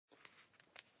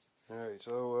Alright,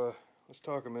 so let's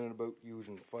talk a minute about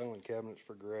using filing cabinets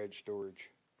for garage storage.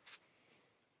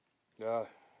 As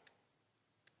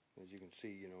you can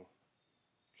see,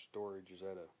 storage is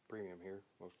at a premium here,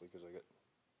 mostly because I got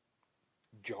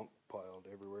junk piled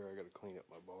everywhere. I got to clean up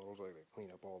my bottles, I got to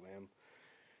clean up all them.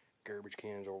 Garbage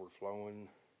cans overflowing.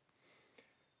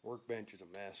 Workbench is a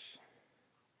mess.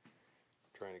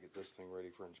 Trying to get this thing ready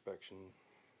for inspection.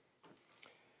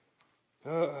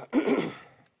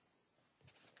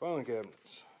 Filing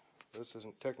cabinets. This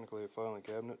isn't technically a filing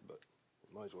cabinet, but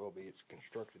it might as well be. It's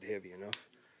constructed heavy enough.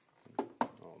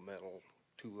 All metal,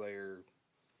 2-layer,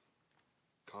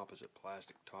 composite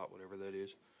plastic top, whatever that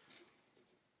is.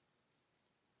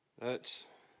 That's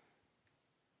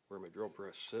where my drill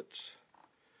press sits.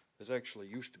 This actually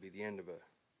used to be the end of a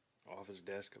office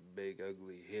desk, a big,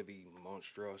 ugly, heavy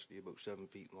monstrosity about 7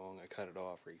 feet long. I cut it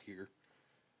off right here.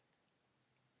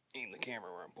 Aim the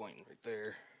camera where I'm pointing, right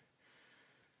there.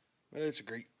 But it's a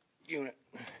great unit.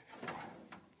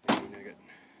 I mean, I got,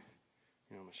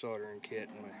 my soldering kit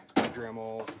and my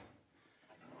Dremel,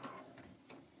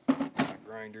 my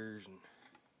grinders, and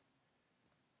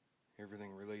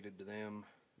everything related to them.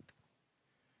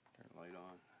 Turn the light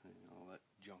on, and all that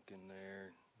junk in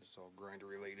there. It's all grinder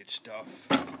related stuff.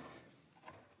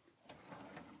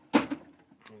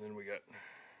 And then we got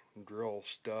drill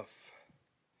stuff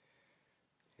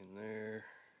in there.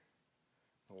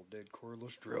 Old dead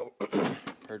cordless drill.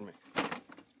 Pardon me.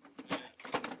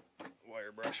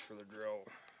 Wire brush for the drill.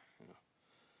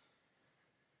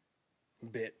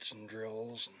 Bits and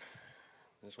drills.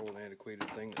 And this old antiquated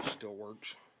thing that still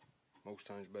works. Most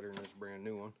times better than this brand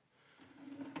new one.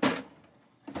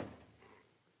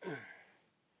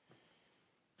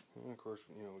 And of course,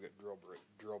 we got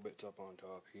drill bits up on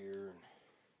top here. And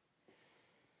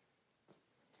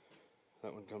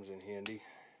that one comes in handy.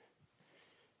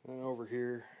 And over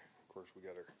here, of course, we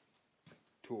got our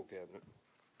tool cabinet.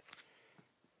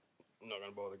 I'm not going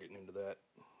to bother getting into that.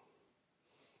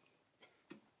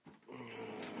 We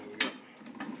got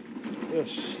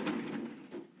this.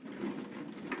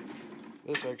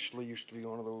 This actually used to be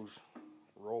one of those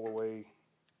roll-away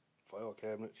file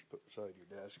cabinets you put beside your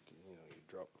desk. You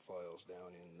drop the files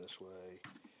down in this way.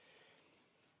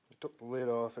 I took the lid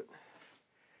off it,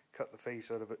 cut the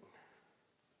face out of it.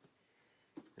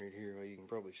 Right here, well, you can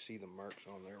probably see the marks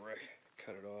on there where I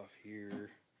cut it off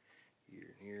here,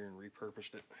 here, and here, and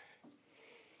repurposed it.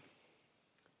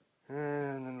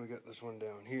 And then we got this one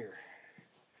down here.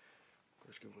 Of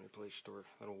course, gives me a place to store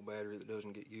that old battery that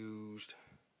doesn't get used.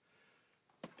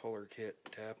 Puller kit,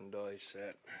 tap and die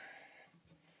set.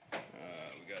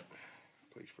 We got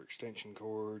a place for extension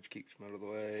cords, keeps them out of the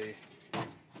way.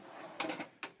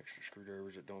 Extra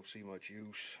screwdrivers that don't see much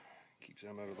use, keeps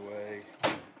them out of the way.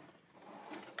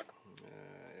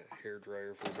 Hair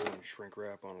dryer for doing shrink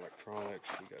wrap on electronics.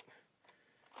 We got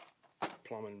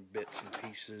plumbing bits and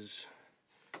pieces,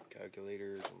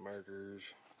 calculators and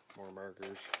markers, more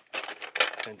markers,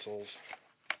 pencils,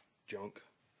 junk,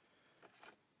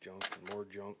 and more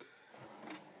junk.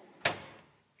 So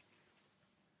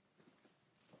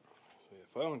yeah,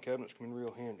 filing cabinets come in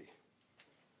real handy.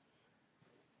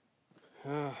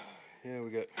 Yeah, we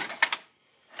got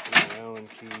Allen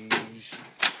keys.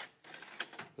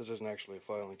 This isn't actually a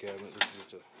filing cabinet, this is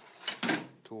just a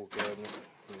tool cabinet.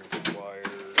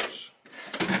 Pliers,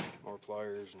 more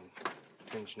pliers and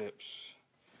tin snips,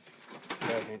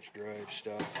 5-inch drive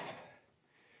stuff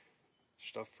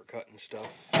for cutting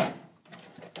stuff,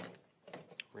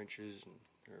 wrenches and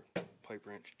pipe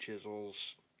wrench,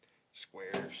 chisels,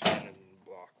 squares, and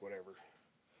block, whatever.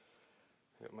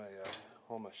 I got my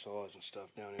all my saws and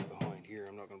stuff down in behind here.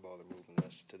 I'm not going to bother moving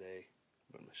this today,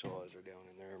 but my saws are down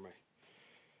in there. My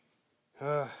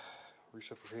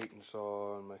reciprocating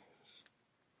saw and my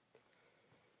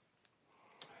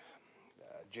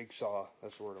jigsaw,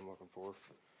 that's the word I'm looking for,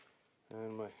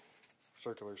 and my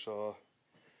circular saw,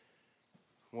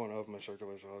 one of my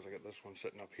circular saws. I got this one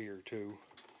sitting up here too.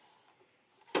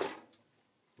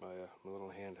 My little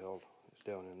handheld is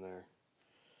down in there.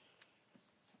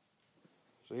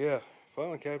 So yeah,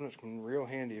 filing cabinets come in real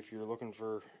handy if you're looking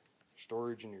for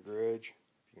storage in your garage.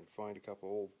 You can find a couple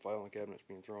old filing cabinets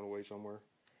being thrown away somewhere.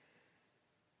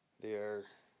 They are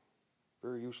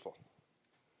very useful.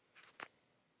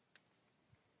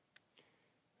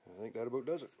 I think that about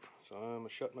does it. So I'm going to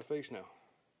shut my face now.